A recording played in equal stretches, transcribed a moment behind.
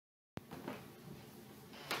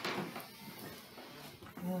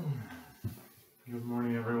Good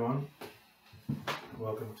morning, everyone.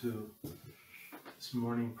 Welcome to this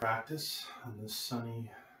morning practice on this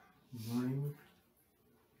sunny morning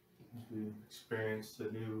as we experience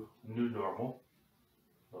the new normal.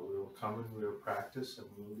 But we will come and we will practice and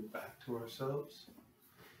we will get back to ourselves.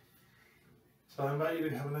 So I invite you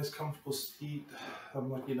to have a nice comfortable seat.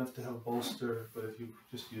 I'm lucky enough to have a bolster, but if you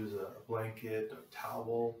just use a blanket, a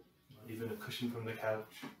towel, even a cushion from the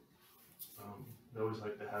couch, I always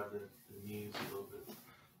like to have the knees a little bit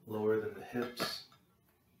lower than the hips.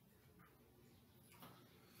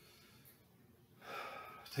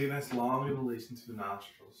 Take a nice long inhalation through the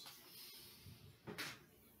nostrils.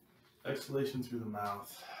 Exhalation through the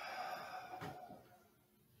mouth.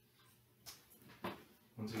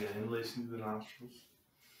 Once again, inhalation through the nostrils.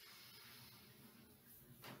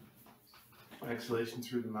 Exhalation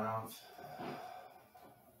through the mouth.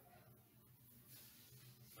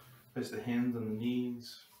 Place the hands on the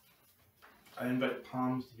knees. I invite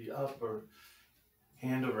palms to be up or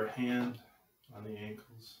hand over hand on the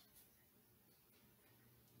ankles.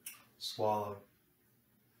 Swallow.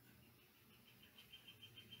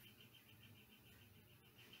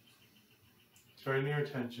 Turn your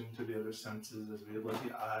attention to the other senses as we let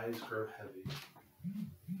the eyes grow heavy.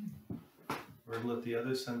 We're going to let the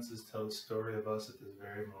other senses tell the story of us at this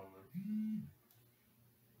very moment.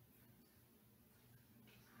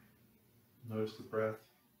 Notice the breath.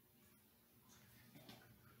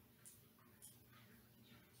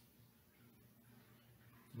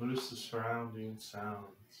 Notice the surrounding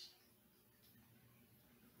sounds.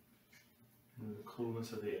 And the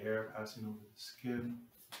coolness of the air passing over the skin.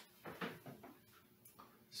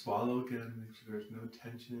 Swallow again, make sure there's no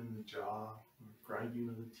tension in the jaw or grinding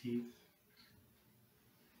of the teeth.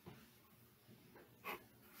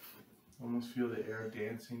 Almost feel the air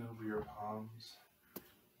dancing over your palms.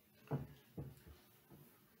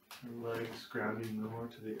 Your legs grounding more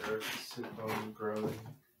to the earth, the sit bone growing.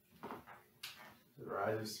 It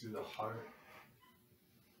rises through the heart.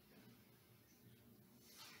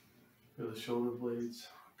 Feel the shoulder blades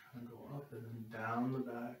kind of go up and then down the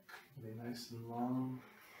back, getting nice and long.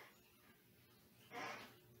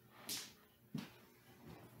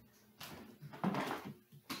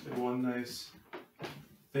 Say one nice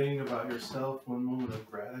thing about yourself, one moment of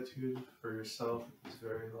gratitude for yourself at this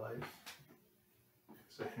very life.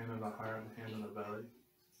 It's a hand on the heart and a hand on the belly.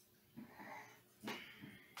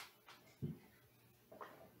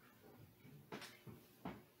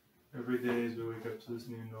 Every day as we wake up to this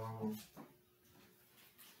new normal,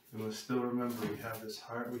 we must still remember we have this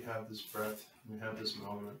heart, we have this breath, we have this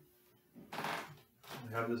moment.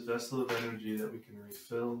 We have this vessel of energy that we can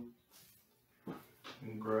refill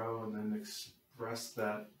and grow and then express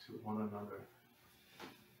that to one another.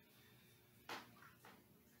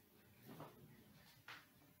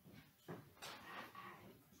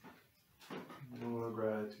 Moment of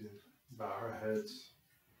gratitude. Bow our heads.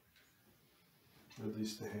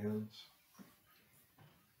 Release the hands.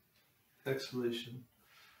 Exhalation.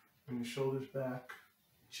 Bring your shoulders back.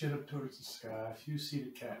 Chin up towards the sky. A few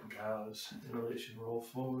seated cat and cows. Inhalation, roll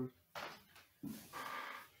forward.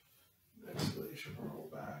 Exhalation, roll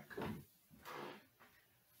back.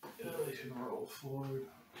 Inhalation, roll forward.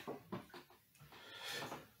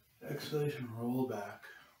 Exhalation, roll back.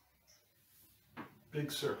 Big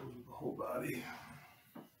circles with the whole body.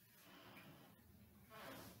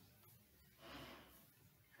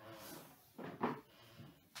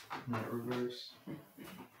 And that reverse.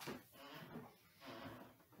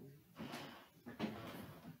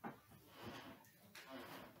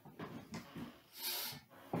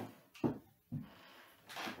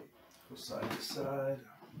 Go side to side.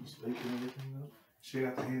 Just waking everything up. Shake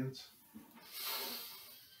out the hands.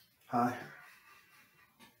 High.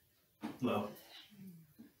 Low.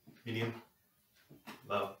 Medium.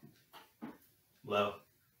 Low. Low.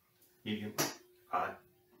 Medium. High.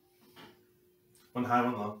 One high,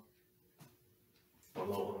 one low. One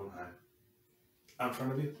low, one high. Out in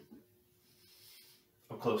front of you.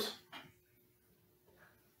 Up close.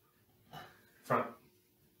 Front.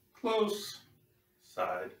 Close.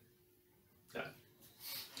 Side. Yeah.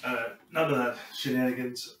 None of that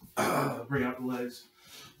shenanigans. Bring out the legs.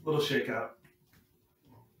 Little shake out.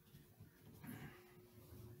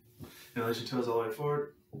 Inhalation, toes all the way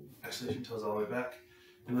forward. Exhalation, toes all the way back.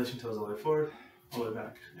 Inhalation, toes all the way forward. All the way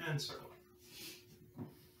back. And circle.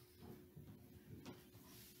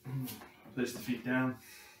 Place the feet down.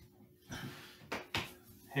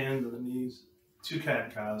 Hands on the knees. Two cat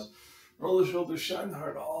and cows. Roll the shoulders, shine the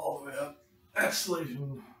heart all the way up.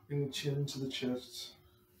 Exhalation, bring the chin into the chest.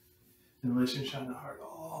 Inhalation, shine the heart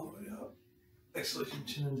all the way up. Exhalation,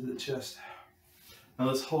 chin into the chest. Now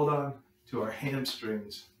let's hold on to our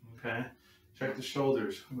hamstrings, okay? Check the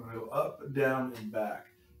shoulders. We're gonna go up, down, and back.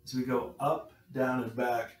 As we go up, down, and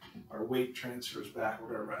back, our weight transfers back.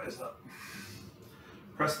 We're gonna rise up.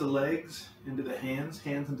 Press the legs into the hands,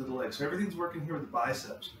 hands into the legs. So everything's working here with the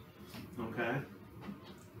biceps, okay?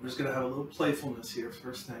 We're just gonna have a little playfulness here.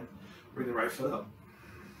 First thing, bring the right foot up.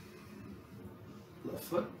 Left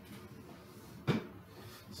foot.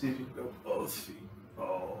 See if you can go both feet.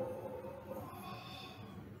 Oh.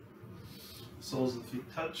 Soles of the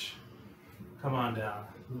feet touch. Come on down.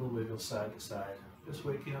 A little wiggle side to side. Just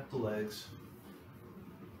waking up the legs.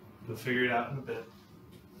 We'll figure it out in a bit.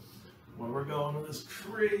 Where we're going with this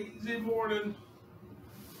crazy morning.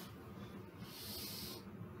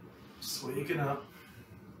 Just waking up.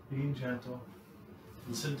 Being gentle.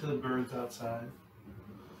 Listen to the birds outside.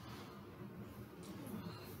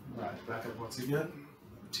 Right, back up once again.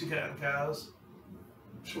 2 cat and cows.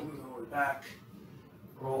 Shoulders all the way back.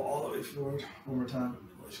 Roll all the way forward. One more time.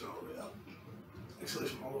 Inhalation all the way up.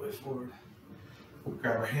 Exhalation all the way forward.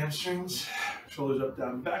 Grab our hamstrings. Shoulders up, down,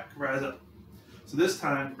 and back. Rise up. So this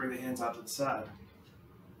time, bring the hands out to the side.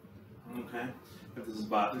 Okay? If this is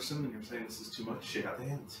bothersome and you're saying this is too much, shake out the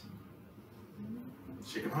hands.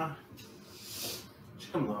 Shake them high.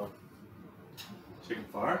 Shake them low. Shake them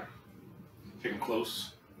far. Shake them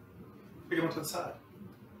close. Shake them up to the side.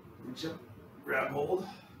 Reach up. Grab hold.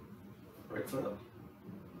 Right foot up.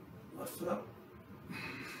 Left foot up.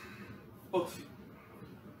 Both feet.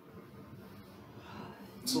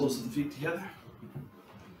 Soles of the feet together.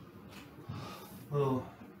 Little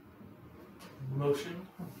motion.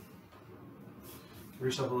 Give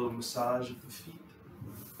yourself a little massage of the feet.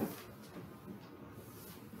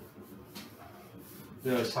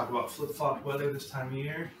 We always talk about flip-flop weather this time of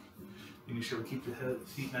year. Making sure we keep the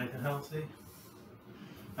feet nice and healthy.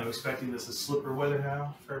 I'm expecting this is slipper weather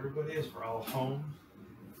now for everybody as we're all home.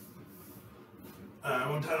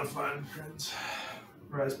 One time fine friends.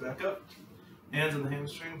 Rise back up. Hands on the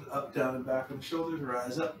hamstrings, up, down, and back on the shoulders.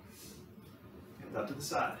 Rise up. Hands out to the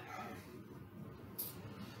side.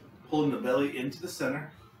 Pulling the belly into the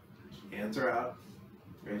center. Hands are out.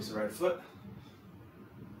 Raise the right foot.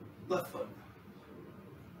 Left foot.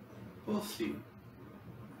 Both feet.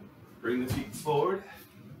 Bring the feet forward.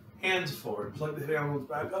 Hands forward. Plug the hands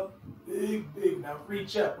back up. Big, big. Now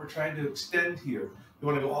reach up. We're trying to extend here. We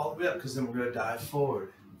want to go all the way up because then we're going to dive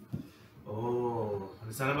forward. Oh,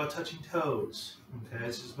 it's not about touching toes. Okay,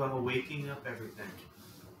 it's just about waking up everything.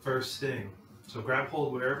 First thing. So grab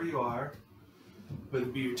hold wherever you are, whether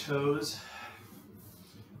it be your toes,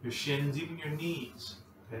 your shins, even your knees.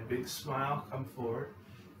 Okay, big smile, come forward.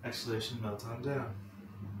 Exhalation, melt on down.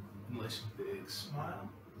 Inhalation, big smile.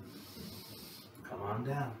 Come on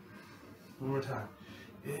down. One more time.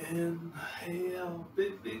 Inhale,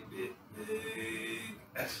 big, big, big, big.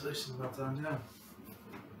 Exhalation, melt on down.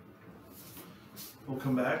 We'll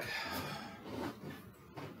come back.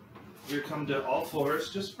 We'll come to all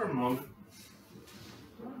fours just for a moment.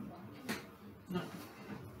 No.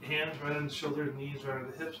 Hands right on the shoulders, knees right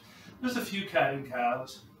on the hips. Just a few cat and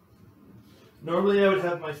cows. Normally I would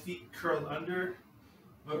have my feet curled under,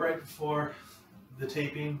 but right before the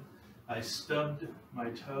taping, I stubbed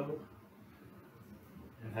my toe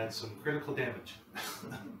and had some critical damage.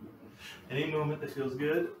 Any movement that feels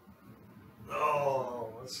good.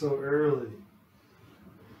 Oh, it's so early.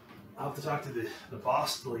 I'll have to talk to the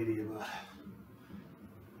boss lady about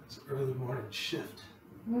this early morning shift.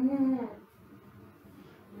 You're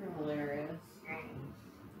hilarious.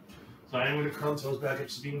 So I am going to curl the toes back up,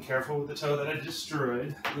 just being careful with the toe that I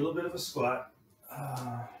destroyed. A little bit of a squat.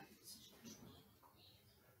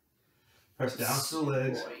 Press down to the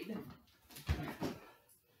legs.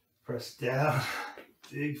 Press down.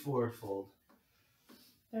 Big forward fold.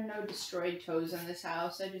 There are no destroyed toes in this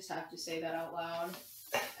house. I just have to say that out loud.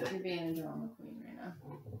 You're being a drama queen right now.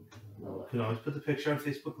 You can always put the picture on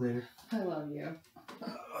Facebook later. I love you.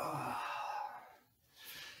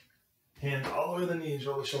 Hands all over the knees,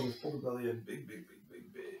 roll the shoulders, pull the belly in. Big, big,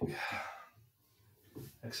 big, big, big.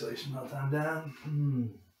 Exhalation, melt on down.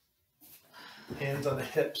 Hands on the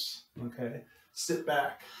hips. Okay. Sit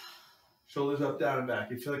back. Shoulders up, down, and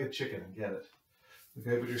back. You feel like a chicken. I get it.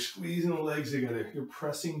 Okay, but you're squeezing the legs together. You're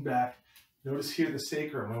pressing back. Notice here the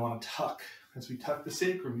sacrum. We want to tuck. As we tuck the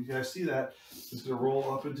sacrum, you guys see that? It's going to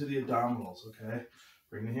roll up into the abdominals, okay?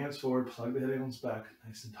 Bring the hands forward, plug the hands back,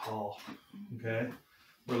 nice and tall, okay?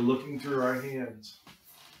 We're looking through our hands.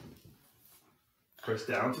 Press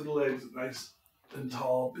down to the legs, nice and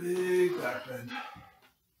tall, big back bend.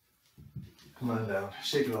 Come on down,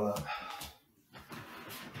 shake it all out.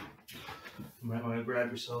 You might want to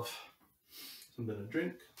grab yourself something to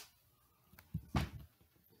drink.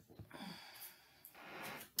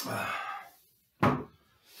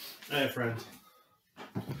 Hey, friend.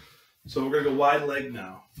 So we're going to go wide leg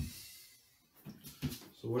now.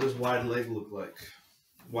 So what does wide leg look like?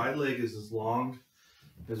 Wide leg is as long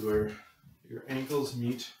as where your ankles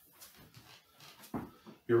meet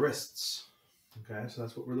your wrists. Okay, so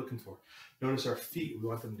that's what we're looking for. Notice our feet, we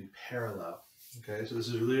want them to be parallel. Okay, so this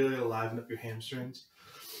is really going to liven up your hamstrings.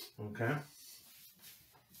 Okay.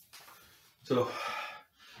 So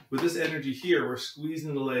with this energy here, we're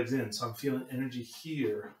squeezing the legs in. So I'm feeling energy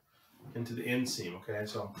here into the inseam. Okay,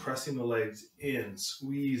 so I'm pressing the legs in,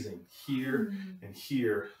 squeezing here and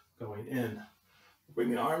here, going in. Bring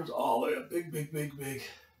the arms all the way up, big, big, big, big.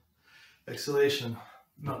 Exhalation,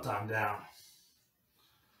 melt down, down.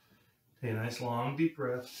 Take a nice long deep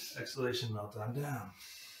breath. Exhalation, melt down, down.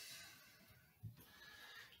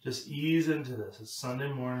 Just ease into this. It's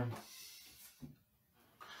Sunday morning.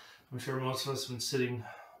 I'm sure most of us have been sitting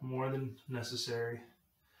more than necessary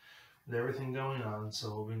with everything going on, so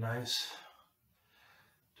it'll be nice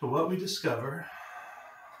to what we discover.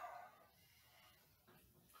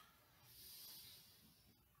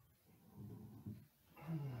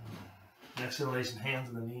 Exhalation, hands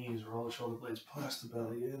on the knees, roll the shoulder blades, press the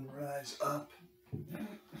belly in, rise up.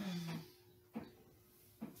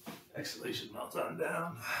 Exhalation, melt on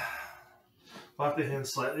down. Walk the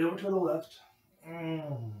hands slightly over to the left.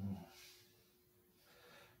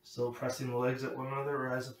 Still pressing the legs at one another,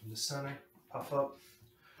 rise up into center, puff up,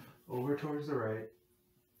 over towards the right.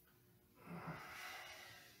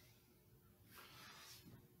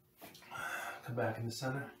 Come back into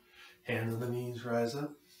center, hands on the knees, rise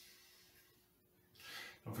up.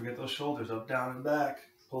 Don't forget those shoulders, up, down, and back.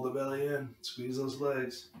 Pull the belly in, squeeze those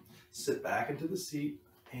legs. Sit back into the seat,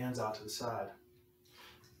 hands out to the side.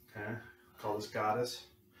 Okay, call this goddess.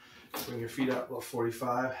 Bring your feet up about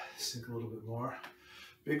 45, sink a little bit more.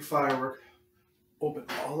 Big firework, open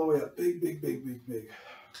all the way up, big, big, big, big, big.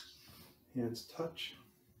 Hands touch,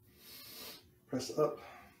 press up,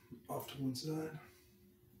 off to one side,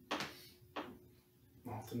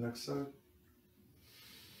 off the next side.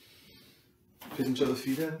 Fit each other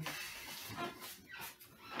feet in.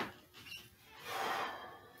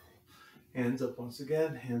 Hands up once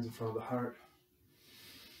again, hands in front of the heart.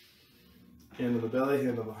 Hand on the belly,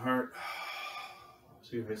 hand on the heart.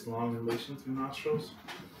 So you have nice long inhalation through nostrils.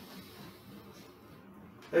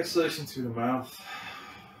 Exhalation through the mouth.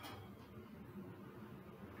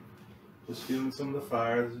 Just feeling some of the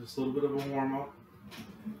fire. There's just a little bit of a warm up.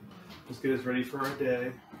 Just get us ready for our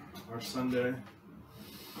day, our Sunday.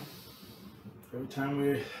 Every time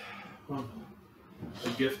we want a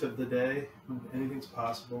gift of the day, anything's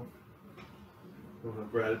possible. We'll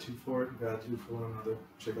have gratitude for it, gratitude for one another.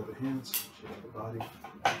 Check out the hands, check out the body.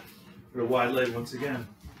 We're gonna wide leg once again.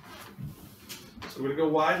 So we're gonna go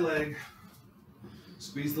wide leg.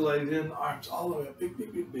 Squeeze the legs in, arms all the way up, big,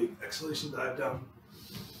 big, big, big. Exhalation, dive down.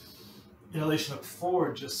 Inhalation up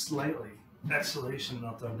forward just slightly. Exhalation,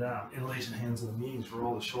 melt down, down. Inhalation, hands on the knees,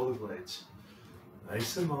 roll the shoulder blades.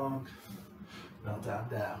 Nice and long. Melt down,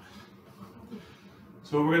 down.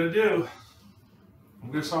 So what we're gonna do,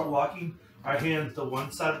 we're gonna start walking our hands to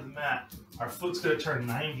one side of the mat. Our foot's gonna turn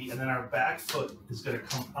 90, and then our back foot is gonna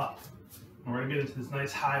come up. And we're gonna get into this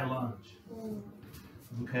nice high lunge.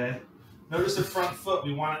 Okay? Notice the front foot,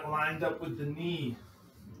 we want it lined up with the knee.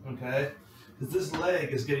 Okay? Because this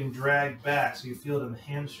leg is getting dragged back, so you feel it in the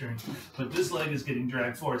hamstring. But this leg is getting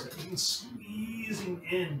dragged forward. So it's squeezing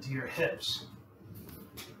into your hips.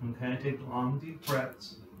 Okay, take long, deep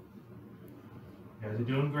breaths. You guys are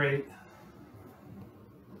doing great.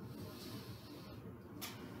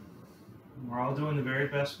 We're all doing the very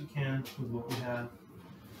best we can with what we have.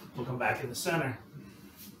 We'll come back in the center.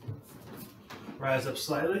 Rise up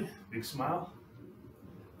slightly, big smile.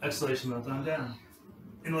 Exhalation, melt down, down.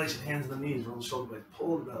 Inhalation, hands on the knees, roll the shoulder blade,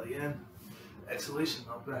 pull the belly in. Exhalation,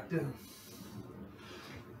 melt back down.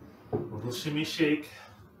 A little shimmy shake.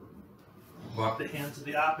 Walk the hands to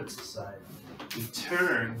the opposite side. We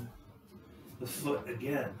turn the foot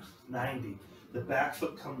again, 90. The back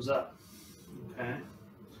foot comes up, okay?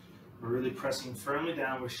 We're really pressing firmly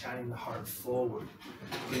down. We're shining the heart forward.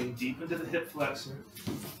 Getting deep into the hip flexor.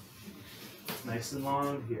 Nice and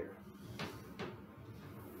long here.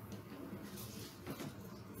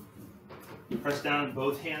 Press down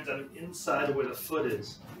both hands on the inside of where the foot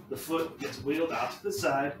is. The foot gets wheeled out to the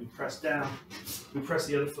side. We press down. We press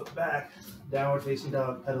the other foot back. Downward facing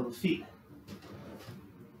dog, pedal the feet.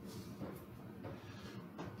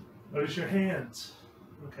 Notice your hands.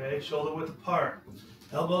 Okay, shoulder width apart.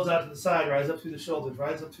 Elbows out to the side, rise up through the shoulders,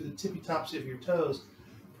 rise up through the tippy tops of your toes.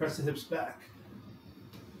 Press the hips back.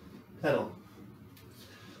 Pedal.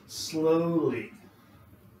 Slowly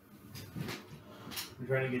We're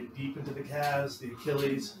trying to get deep into the calves, the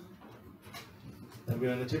Achilles. Then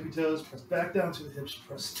go on the tippy toes, press back down to the hips,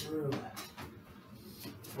 press through.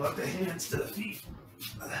 Walk the hands to the feet.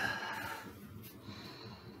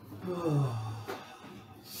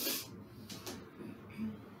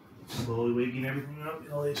 Slowly waking everything up,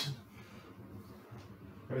 inhalation.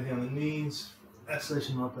 Everything on the knees,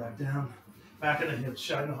 exhalation, melt back down. Back in the hips,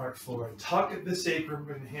 shine the heart forward. Tuck at the sacrum,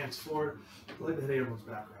 bring the hands forward. Let the head everyone's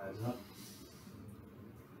back rise up.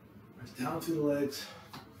 Press down through the legs.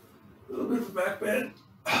 A little bit of a back bend.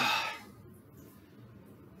 Hands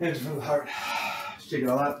in front of the heart. Shake it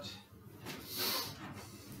all out.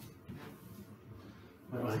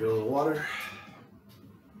 Might want to get a little water.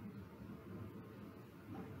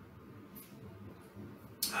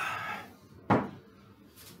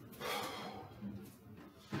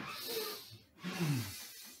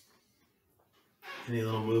 Any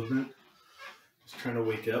little movement? Just trying to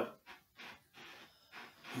wake up.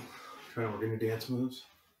 Trying to work any dance moves.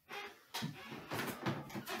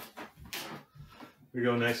 We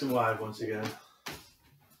go nice and wide once again.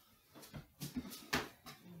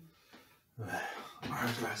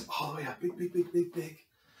 Arms rise all the way up. Big, big, big, big, big.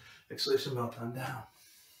 Exhalation, melt on down.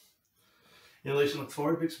 Inhalation, look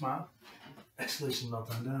forward, big smile. Exhalation, melt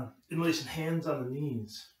on down. Inhalation, hands on the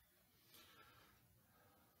knees.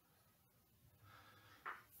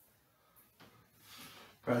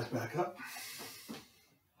 Rise back up.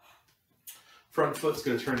 Front foot's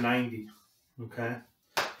going to turn 90. Okay?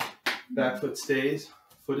 Back foot stays.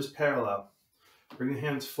 Foot is parallel. Bring the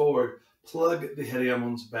hands forward. Plug the head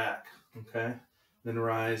elbows back. Okay? Then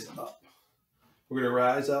rise up. We're going to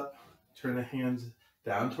rise up. Turn the hands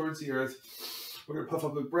down towards the earth. We're going to puff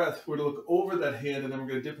up with breath. We're going to look over that hand and then we're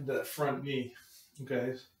going to dip into that front knee.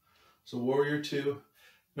 Okay? So warrior two.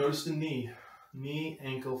 Notice the knee. Knee,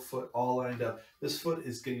 ankle, foot all lined up. This foot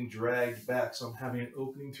is getting dragged back, so I'm having an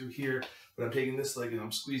opening through here, but I'm taking this leg and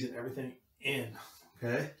I'm squeezing everything in,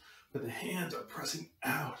 okay? But the hands are pressing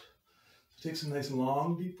out. So take some nice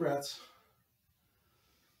long, deep breaths.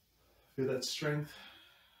 Feel that strength.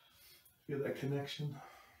 Feel that connection.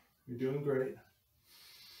 You're doing great.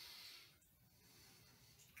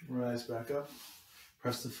 Rise back up.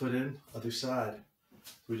 Press the foot in, other side.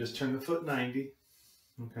 So we just turn the foot 90,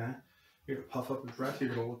 okay? You're going to puff up with breath.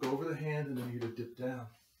 You're going to look over the hand and then you're going to dip down.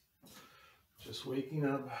 Just waking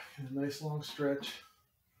up. Get a nice long stretch.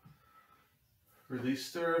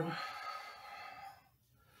 Release through.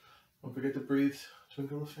 Don't forget to breathe.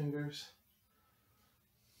 Twinkle the fingers.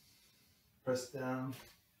 Press down.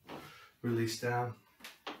 Release down.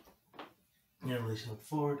 Inhalation, look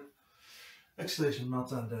forward. Exhalation,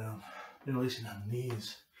 melt on down. Inhalation on the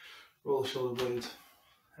knees. Roll the shoulder blades.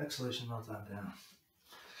 Exhalation, melt on down.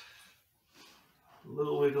 A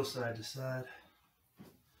little wiggle side to side.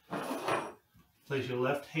 Place your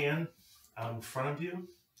left hand out in front of you.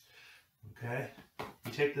 Okay.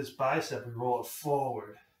 We take this bicep, we roll it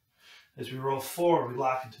forward. As we roll forward, we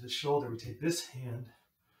lock into the shoulder. We take this hand,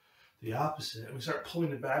 the opposite, and we start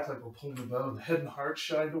pulling it back like we're pulling the bow. The head and heart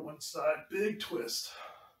shine to one side. Big twist.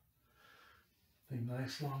 Take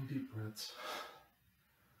nice long deep breaths.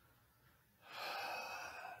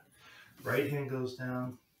 Right hand goes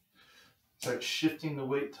down. Start shifting the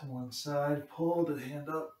weight to one side. Pull the hand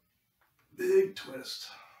up. Big twist.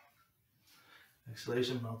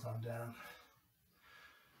 Exhalation, melt on down.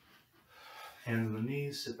 Hands on the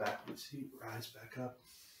knees. Sit back with the seat. Rise back up.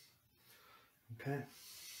 Okay.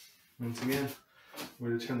 Once again, we're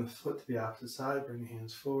going to turn the foot to the opposite side. Bring the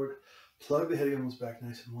hands forward. Plug the head elbows back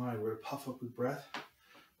nice and wide. We're going to puff up with breath.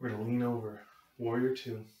 We're going to lean over. Warrior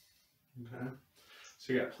two. Okay.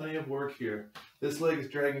 So you got plenty of work here. This leg is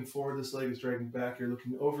dragging forward, this leg is dragging back. You're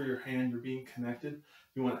looking over your hand, you're being connected.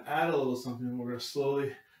 You want to add a little something, we're going to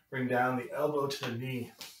slowly bring down the elbow to the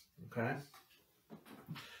knee, okay?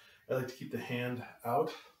 I like to keep the hand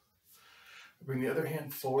out. Bring the other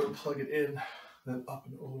hand forward, plug it in, then up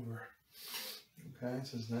and over. Okay,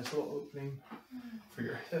 so it's a nice little opening for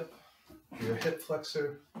your hip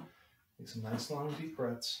flexor. Take some nice long deep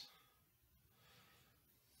breaths.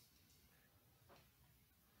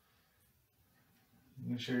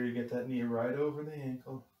 Make sure you get that knee right over the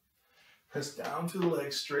ankle. Press down through the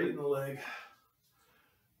leg, straighten the leg.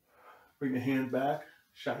 Bring the hand back,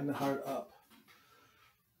 shine the heart up.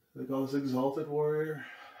 They call this exalted warrior.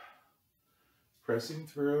 Pressing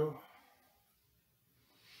through.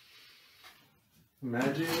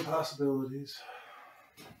 Imagining the possibilities.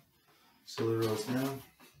 Slowly rolls down.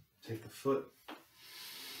 Take the foot.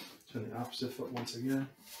 Turn the opposite foot once again.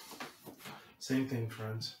 Same thing,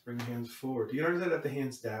 friends. Bring the hands forward. You can either have the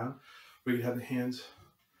hands down, or you can have the hands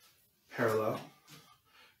parallel.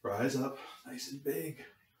 Rise up, nice and big.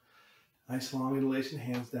 Nice long inhalation,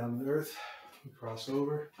 hands down to the earth. We cross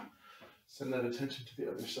over. Send that attention to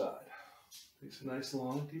the other side. Take some nice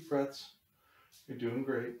long deep breaths. You're doing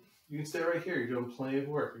great. You can stay right here. You're doing plenty of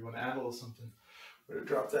work. You want to add a little something. We're going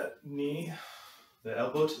to drop that knee, the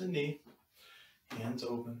elbow to the knee, hands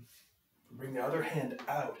open. Bring the other hand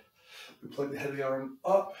out. We plug the head of the arm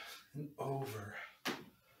up and over.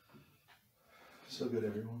 So good,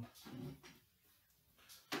 everyone.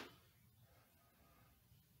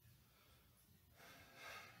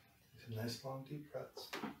 Some nice long deep breaths.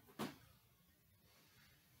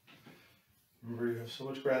 Remember, you have so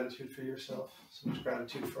much gratitude for yourself, so much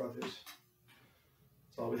gratitude for others.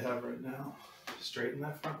 That's all we have right now. Straighten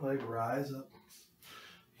that front leg, rise up.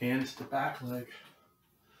 Hands to back leg.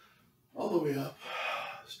 All the way up.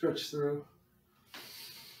 Stretch through.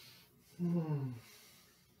 Come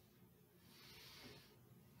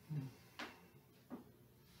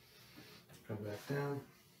back down.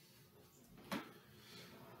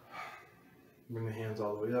 Bring the hands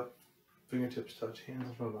all the way up. Fingertips touch hands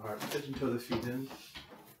in front of the heart. Pigeon toe the feet in.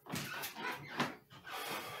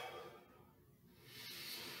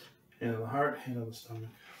 Hand on the heart, hand on the stomach.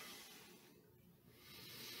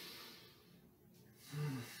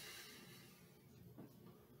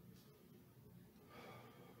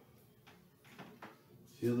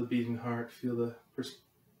 Feel the beating heart. Feel the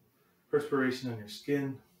perspiration on your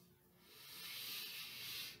skin.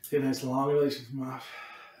 Take a nice long inhalation from the mouth.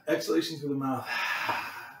 Exhalation through the mouth.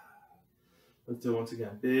 Let's do it once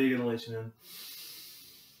again. Big inhalation in.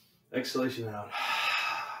 Exhalation out.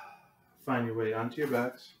 Find your way onto your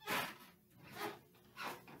backs.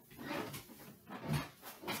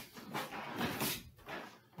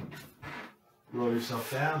 Roll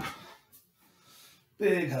yourself down.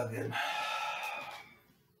 Big hug in.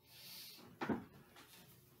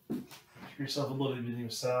 Give yourself a little mini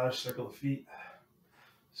massage. Circle the feet.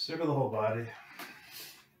 Circle the whole body.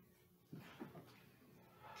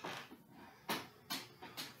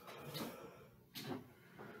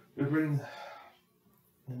 We bring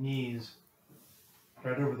the knees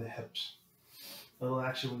right over the hips. A little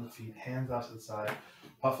action with the feet. Hands out to the side.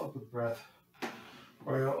 Puff up with breath.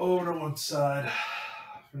 Or go over to one side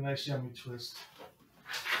for a nice yummy twist.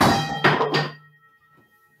 Don't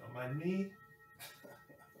mind me.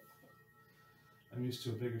 I'm used to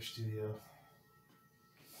a bigger studio.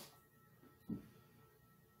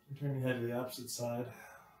 Turn your head to the opposite side.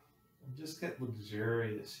 And just get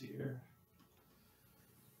luxurious here.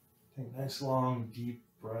 Take nice, long, deep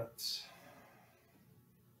breaths.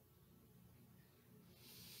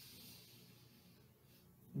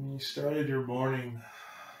 And you started your morning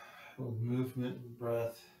with movement and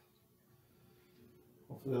breath.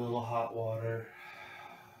 Hopefully a little hot water.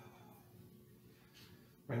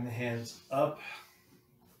 Bring the hands up.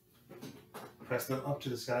 Press them up to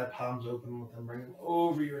the sky, palms open with them. Bring them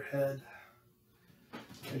over your head.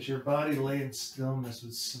 As your body lay in stillness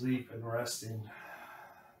with sleep and resting,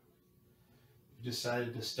 you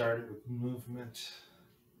decided to start it with movement.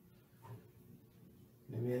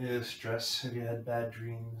 Maybe any of the stress, if you had bad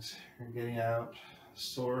dreams, you're getting out.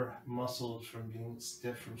 Sore muscles from being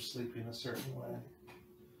stiff from sleeping a certain way.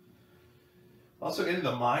 Also getting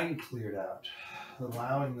the mind cleared out,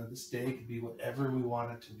 allowing that this day could be whatever we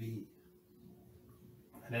want it to be.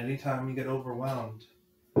 And anytime you get overwhelmed,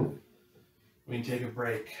 we can take a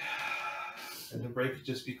break. And the break could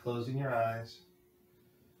just be closing your eyes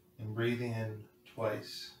and breathing in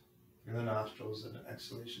twice through the nostrils and an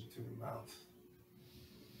exhalation through the mouth.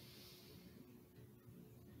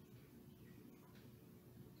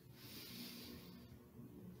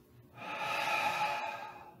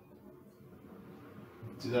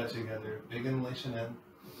 Do that together. Big inhalation in.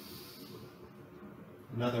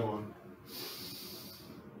 Another one.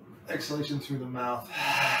 Exhalation through the mouth.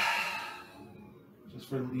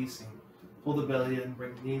 Just releasing. Pull the belly in.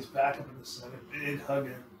 Bring the knees back up in the center. Big hug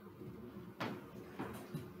in.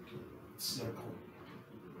 Circle.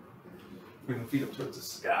 Bring the feet up towards the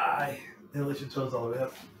sky. Inhalation toes all the way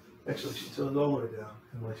up. Exhalation toes all the way down.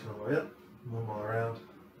 Inhalation all the way up. Move all around.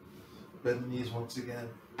 Bend the knees once again.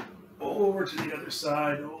 Over to the other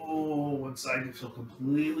side. Oh, one side can feel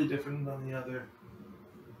completely different than the other.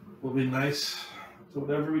 Will be nice. So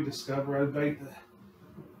whatever we discover, I invite the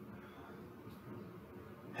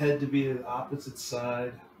head to be the opposite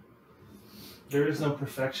side. There is no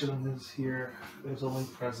perfection in this here. There's only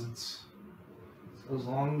presence. So as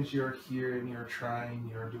long as you're here and you're trying,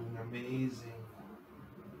 you're doing amazing.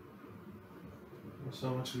 There's so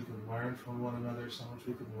much we can learn from one another, so much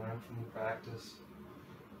we can learn from the practice.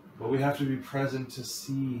 But we have to be present to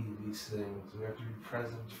see these things. We have to be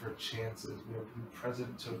present for chances. We have to be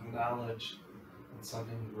present to acknowledge that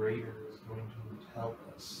something greater is going to help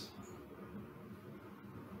us.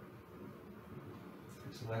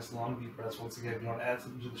 Take some nice long deep breaths. Once again, if you want to add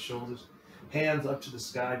something to the shoulders, hands up to the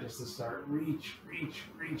sky just to start. Reach, reach,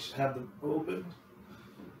 reach. Have them open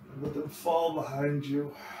and let them fall behind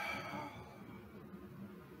you.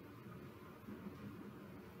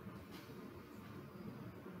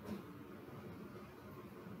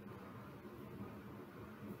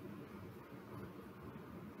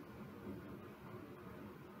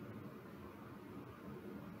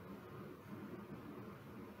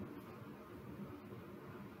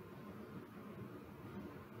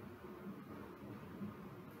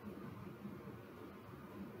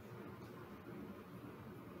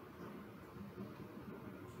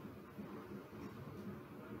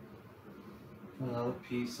 A lot of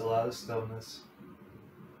peace, a lot of stillness.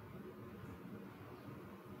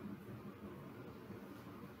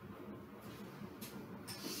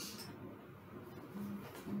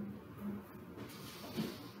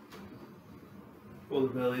 Pull the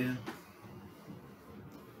belly in.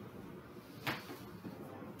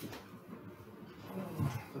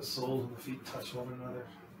 The soles of the feet touch one another.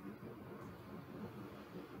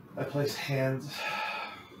 I place hands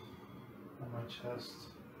on my chest.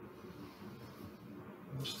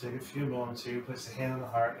 Just take a few moments here. You place a hand on the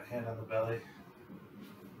heart, a hand on the belly.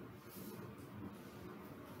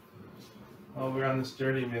 While we're on this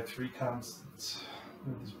journey, we have three constants.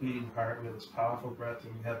 We have this beating heart, we have this powerful breath,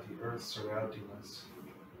 and we have the earth surrounding us.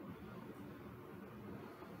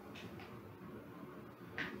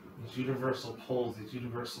 These universal pulls, these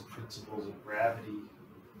universal principles of gravity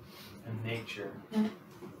and nature.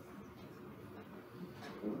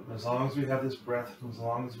 As long as we have this breath, and as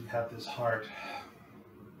long as we have this heart,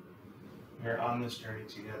 we are on this journey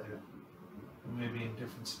together. We may be in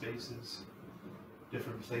different spaces,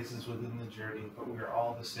 different places within the journey, but we are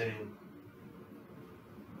all the same.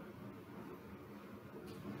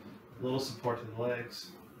 A little support to the legs.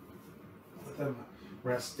 Let them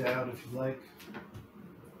rest down if you like.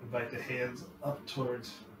 Invite the hands up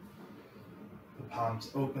towards the palms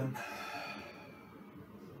open.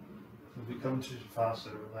 As we come to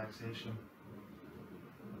Shavasana, relaxation.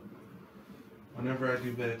 Whenever I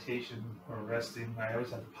do meditation or resting, I always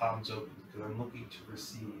have the palms open because I'm looking to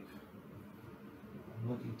receive. I'm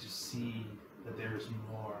looking to see that there is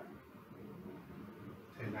more.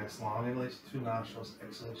 Take a nice long inhalation through the nostrils,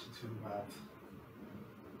 exhalation through the mouth.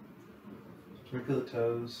 Twinkle the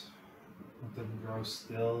toes, let them grow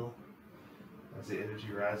still as the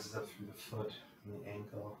energy rises up through the foot and the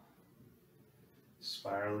ankle,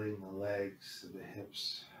 spiraling the legs and the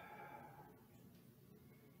hips.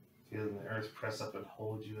 Feeling the earth press up and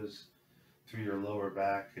hold you as through your lower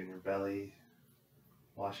back and your belly,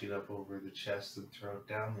 washing up over the chest and throat,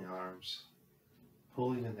 down the arms,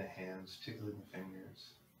 pulling in the hands, tickling the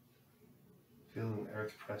fingers. Feeling the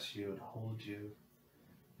earth press you and hold you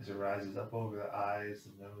as it rises up over the eyes,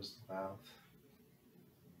 the nose, the mouth.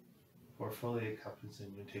 Before fully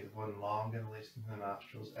encompassing you, take one long inhalation through the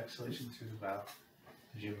nostrils, exhalation through the mouth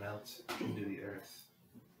as you melt into the earth.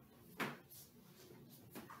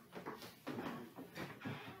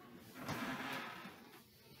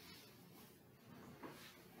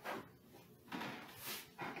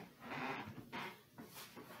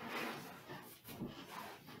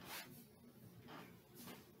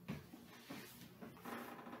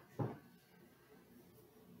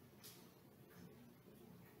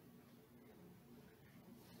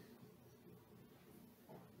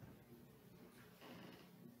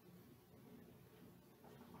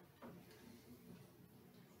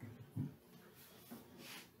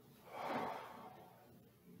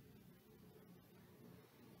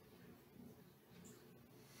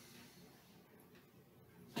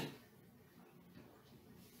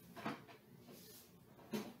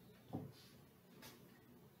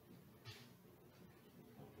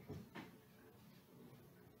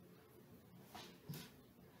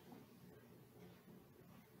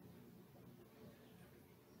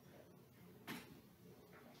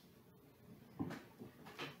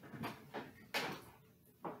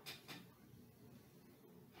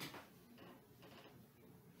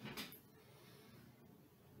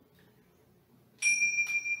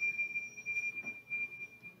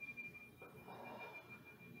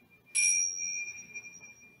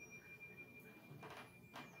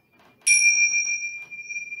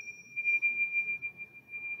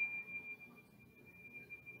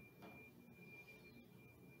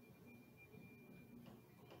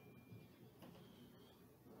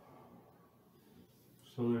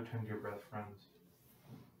 Slowly return to your breath, friends.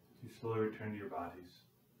 slowly return to your bodies.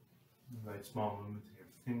 Invite small movements in your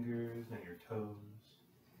fingers and your toes.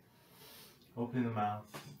 Opening the mouth.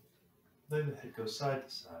 Letting the head go side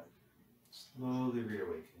to side. Slowly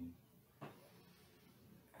reawakening.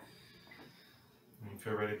 When you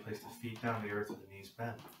feel ready, place the feet down to the earth with the knees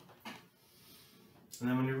bent. And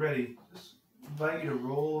then when you're ready, just invite you to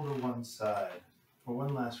roll to one side for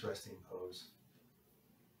one last resting pose.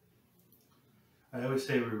 I always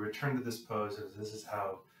say we return to this pose as this is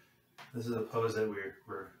a pose that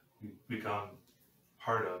we've become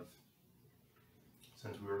part of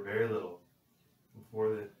since we were very little, before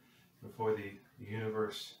the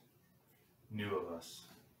universe knew of us.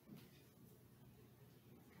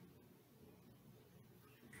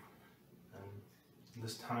 And in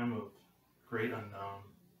this time of great unknown,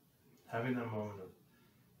 having that moment of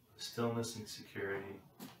stillness and security,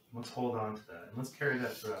 let's hold on to that and let's carry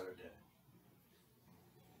that throughout our day.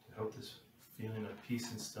 I hope this feeling of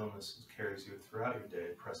peace and stillness carries you throughout your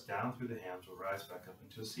day. Press down through the hands, we'll rise back up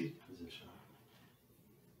into a seated position.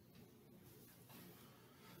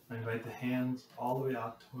 I invite the hands all the way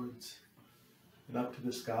out towards and up to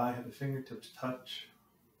the sky. Have the fingertips touch.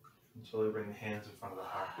 And slowly bring the hands in front of the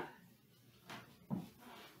heart.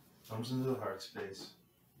 Thumbs into the heart space.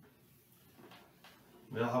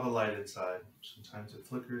 We all have a light inside. Sometimes it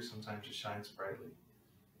flickers, sometimes it shines brightly.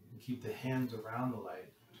 We keep the hands around the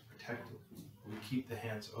light to protect it. We keep the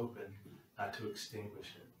hands open, not to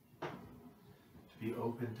extinguish it. To be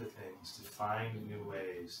open to things, to find new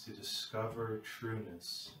ways, to discover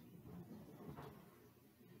trueness.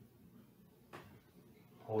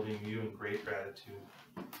 Holding you in great gratitude.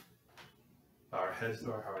 Bow our heads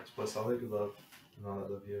to our hearts. Bless all that you love and all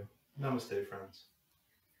that love you. Namaste, friends.